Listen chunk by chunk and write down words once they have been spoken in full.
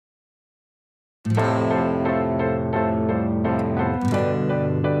The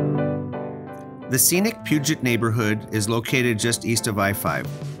scenic Puget neighborhood is located just east of I-5.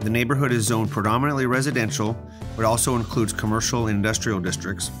 The neighborhood is zoned predominantly residential, but also includes commercial and industrial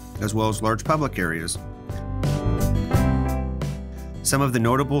districts, as well as large public areas. Some of the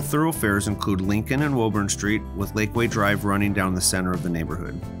notable thoroughfares include Lincoln and Woburn Street, with Lakeway Drive running down the center of the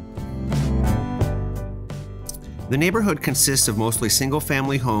neighborhood. The neighborhood consists of mostly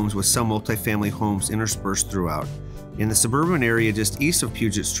single-family homes with some multifamily homes interspersed throughout. In the suburban area just east of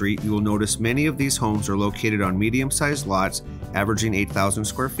Puget Street, you will notice many of these homes are located on medium-sized lots averaging 8,000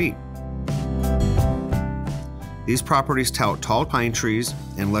 square feet. These properties tout tall pine trees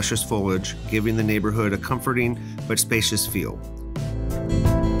and luscious foliage, giving the neighborhood a comforting but spacious feel.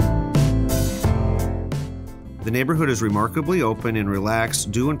 The neighborhood is remarkably open and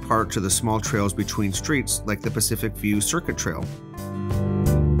relaxed due in part to the small trails between streets like the Pacific View Circuit Trail.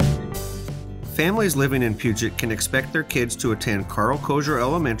 Families living in Puget can expect their kids to attend Carl Cozier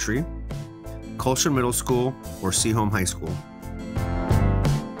Elementary, Kulshan Middle School, or Sehome High School.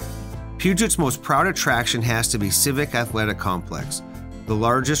 Puget's most proud attraction has to be Civic Athletic Complex, the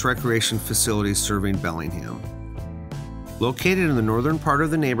largest recreation facility serving Bellingham. Located in the northern part of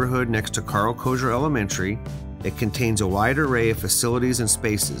the neighborhood next to Carl Cozier Elementary, it contains a wide array of facilities and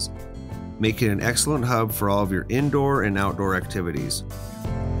spaces, making it an excellent hub for all of your indoor and outdoor activities.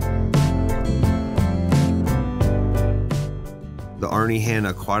 The Arne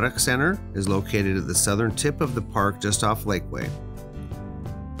Hanna Aquatic Center is located at the southern tip of the park just off Lakeway.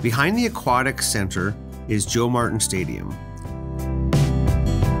 Behind the Aquatic Center is Joe Martin Stadium.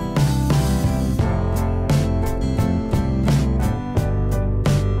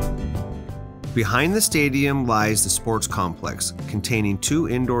 Behind the stadium lies the sports complex, containing 2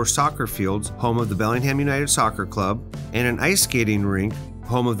 indoor soccer fields, home of the Bellingham United Soccer Club, and an ice skating rink,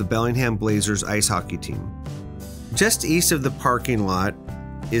 home of the Bellingham Blazers ice hockey team. Just east of the parking lot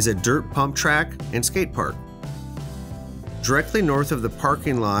is a dirt pump track and skate park. Directly north of the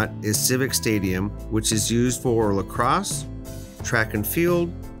parking lot is Civic Stadium, which is used for lacrosse, track and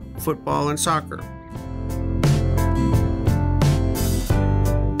field, football, and soccer.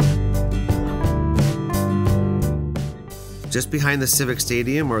 Just behind the Civic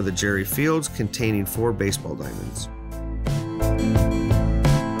Stadium are the Geri Fields, containing 4 baseball diamonds.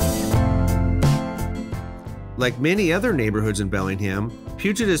 Like many other neighborhoods in Bellingham,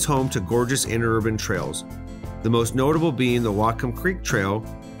 Puget is home to gorgeous interurban trails, the most notable being the Whatcom Creek Trail,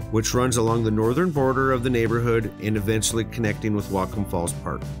 which runs along the northern border of the neighborhood and eventually connecting with Whatcom Falls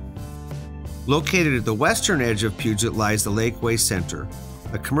Park. Located at the western edge of Puget lies the Lakeway Center,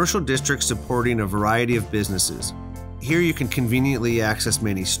 a commercial district supporting a variety of businesses. Here you can conveniently access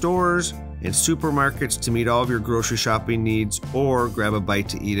many stores and supermarkets to meet all of your grocery shopping needs or grab a bite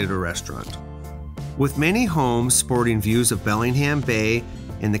to eat at a restaurant. With many homes sporting views of Bellingham Bay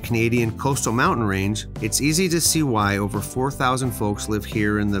and the Canadian Coastal Mountain Range, it's easy to see why over 4,000 folks live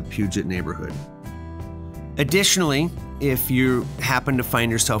here in the Puget neighborhood. Additionally, if you happen to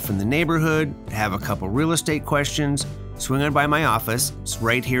find yourself in the neighborhood, have a couple real estate questions, swing on by my office. It's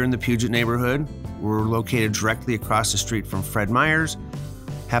right here in the Puget neighborhood. We're located directly across the street from Fred Meyer's.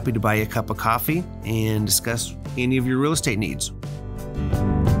 Happy to buy you a cup of coffee and discuss any of your real estate needs.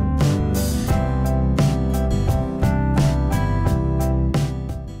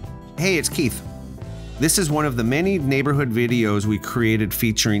 Hey, it's Keith. This is one of the many neighborhood videos we created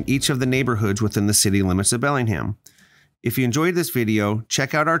featuring each of the neighborhoods within the city limits of Bellingham. If you enjoyed this video,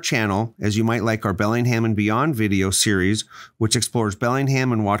 check out our channel, as you might like our Bellingham and Beyond video series, which explores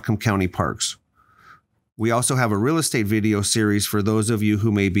Bellingham and Whatcom County parks. We also have a real estate video series for those of you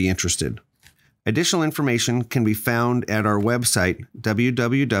who may be interested. Additional information can be found at our website,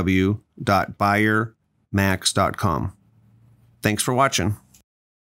 www.buyermax.com. Thanks for watching.